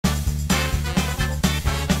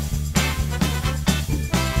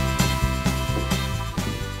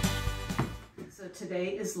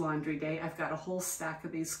today is laundry day. I've got a whole stack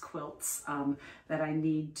of these quilts that I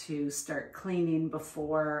need to start cleaning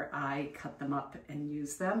before I cut them up and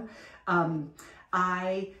use them.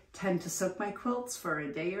 I tend to soak my quilts for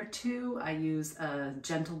a day or two. I use a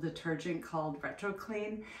gentle detergent called Retro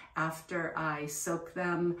Clean. After I soak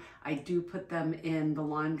them, I do put them in the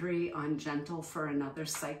laundry on gentle for another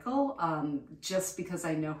cycle, just because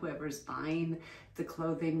I know whoever's buying the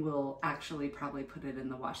clothing will actually probably put it in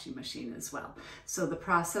the washing machine as well. So the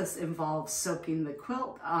process involves soaking the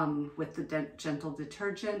quilt with the gentle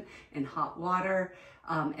detergent in hot water,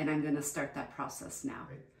 and I'm going to start that process now.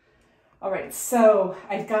 All right, so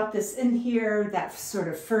I've got this in here. That sort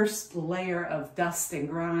of first layer of dust and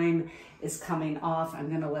grime is coming off. I'm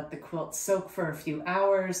gonna let the quilt soak for a few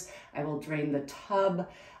hours. I will drain the tub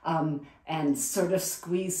and sort of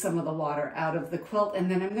squeeze some of the water out of the quilt,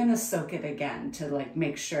 and then I'm gonna soak it again to like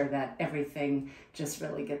make sure that everything just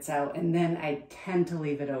really gets out. And then I tend to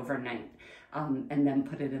leave it overnight and then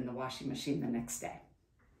put it in the washing machine the next day.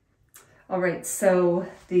 All right, so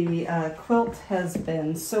the quilt has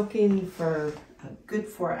been soaking for a good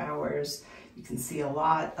 4 hours. You can see a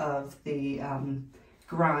lot of the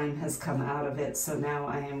grime has come out of it. So now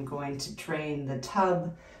I am going to drain the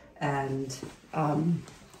tub and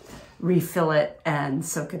refill it and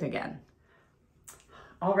soak it again.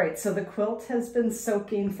 All right, so the quilt has been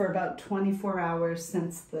soaking for about 24 hours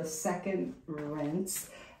since the second rinse,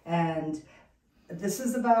 and this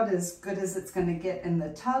is about as good as it's going to get in the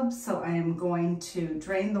tub. So I am going to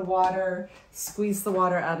drain the water, squeeze the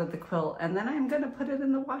water out of the quilt, and then I'm going to put it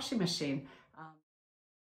in the washing machine.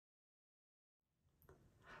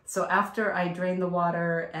 So after I drain the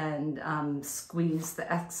water and squeeze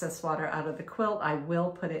the excess water out of the quilt, I will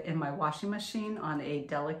put it in my washing machine on a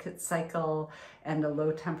delicate cycle and a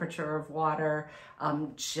low temperature of water,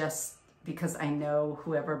 just because I know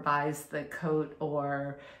whoever buys the coat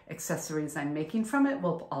or accessories I'm making from it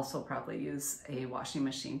will also probably use a washing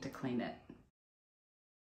machine to clean it.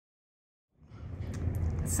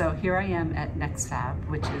 So here I am at m.a.b.e.l,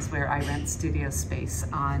 which is where I rent studio space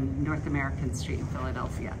on North American Street in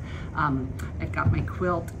Philadelphia. I've got my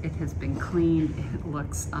quilt, it has been cleaned, it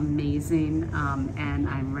looks amazing, and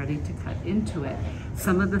I'm ready to cut into it.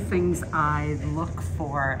 Some of the things I look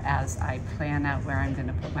for as I plan out where I'm going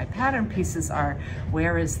to put my pattern pieces are,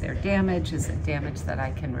 where is there damage? Is it damage that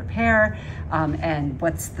I can repair? And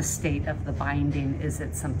what's the state of the binding? Is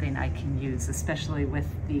it something I can use? Especially with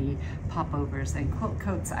the popovers and quilt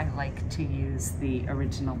coats, I like to use the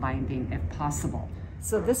original binding if possible.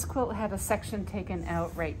 So this quilt had a section taken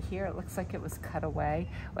out right here. It looks like it was cut away.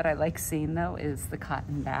 What I like seeing though is the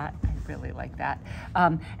cotton bat. I really like that.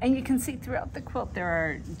 And you can see throughout the quilt there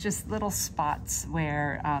are just little spots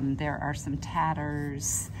where there are some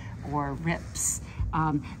tatters or rips.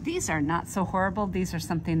 These are not so horrible. These are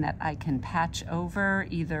something that I can patch over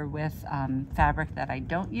either with fabric that I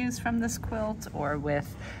don't use from this quilt or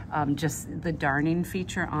with just the darning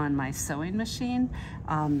feature on my sewing machine.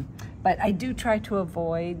 But I do try to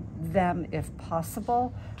avoid them if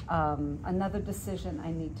possible. Another decision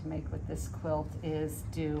I need to make with this quilt is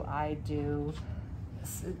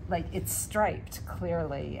like it's striped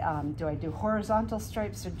clearly. Do I do horizontal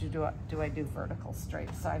stripes or do I do vertical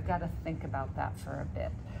stripes? So I've got to think about that for a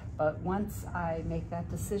bit. But once I make that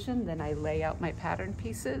decision, then I lay out my pattern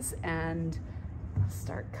pieces and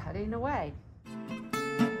start cutting away.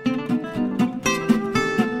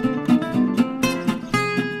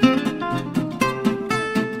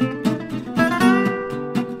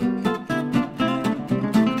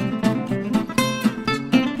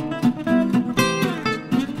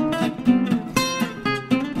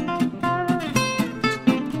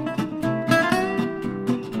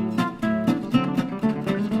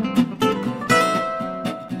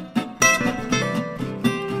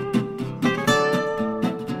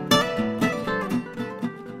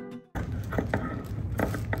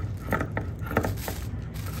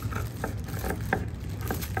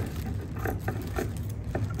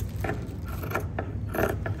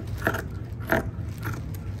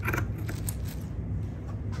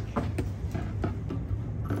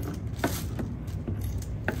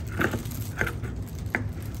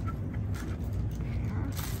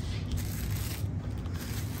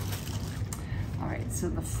 So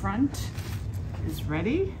the front is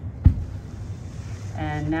ready,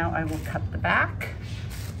 and now I will cut the back.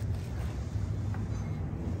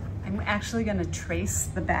 I'm actually going to trace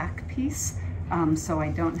the back piece so I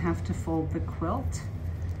don't have to fold the quilt.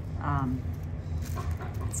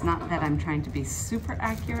 It's not that I'm trying to be super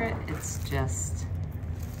accurate, it's just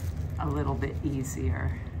a little bit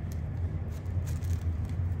easier.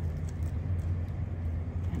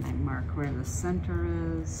 And I I mark where the center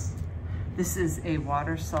is. This is a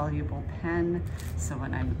water-soluble pen, so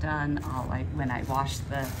when I'm done, when I wash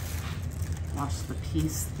the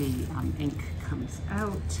piece, the ink comes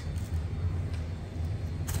out.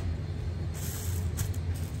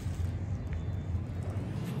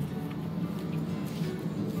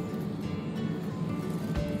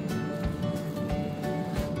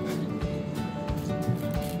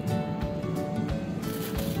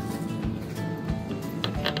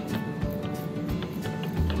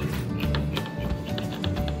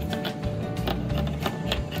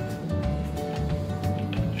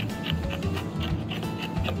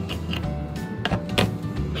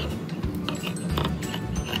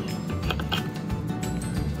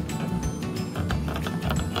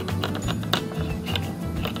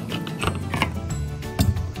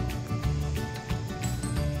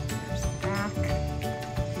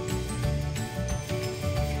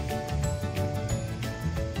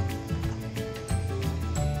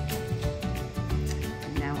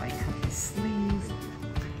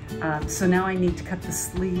 So now I need to cut the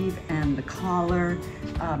sleeve and the collar.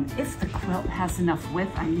 If the quilt has enough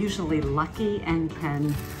width, I'm usually lucky and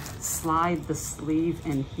can slide the sleeve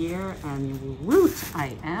in here, and woot,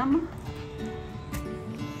 I am.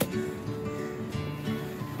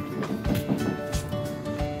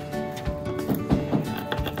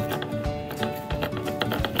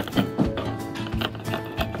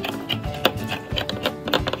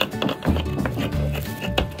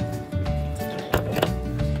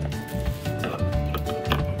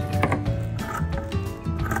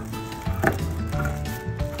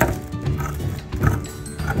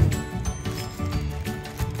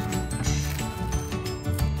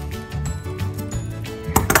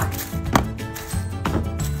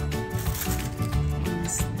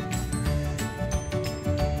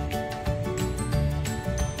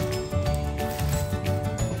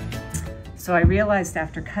 So I realized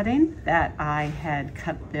after cutting that I had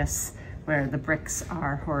cut this where the bricks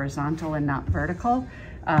are horizontal and not vertical.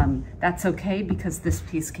 That's okay because this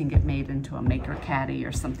piece can get made into a maker caddy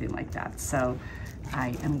or something like that. So I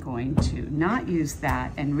am going to not use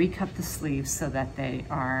that and recut the sleeves so that they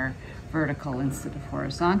are vertical instead of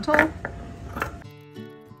horizontal.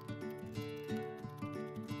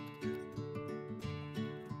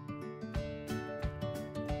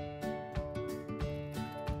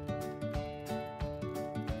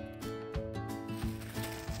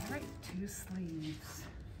 Sleeves.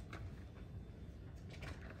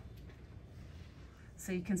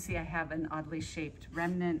 So you can see I have an oddly shaped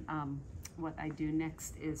remnant. What I do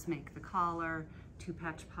next is make the collar, 2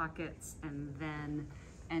 patch pockets, and then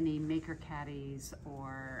any maker caddies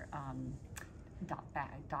or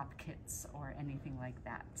dot kits or anything like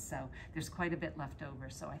that. So there's quite a bit left over,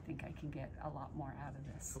 so I think I can get a lot more out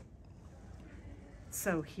of this.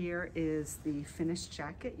 So here is the finished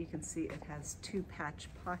jacket. You can see it has 2 patch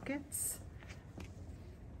pockets.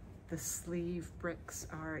 The sleeve bricks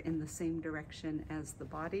are in the same direction as the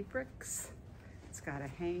body bricks. It's got a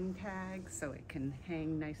hang tag so it can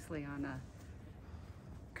hang nicely on a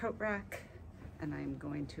coat rack. And I'm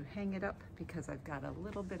going to hang it up because I've got a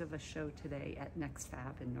little bit of a show today at Next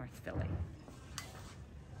Fab in North Philly.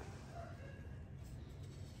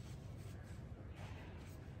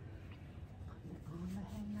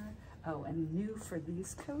 Oh, and new for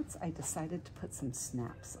these coats, I decided to put some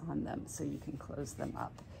snaps on them so you can close them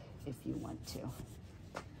up if you want to.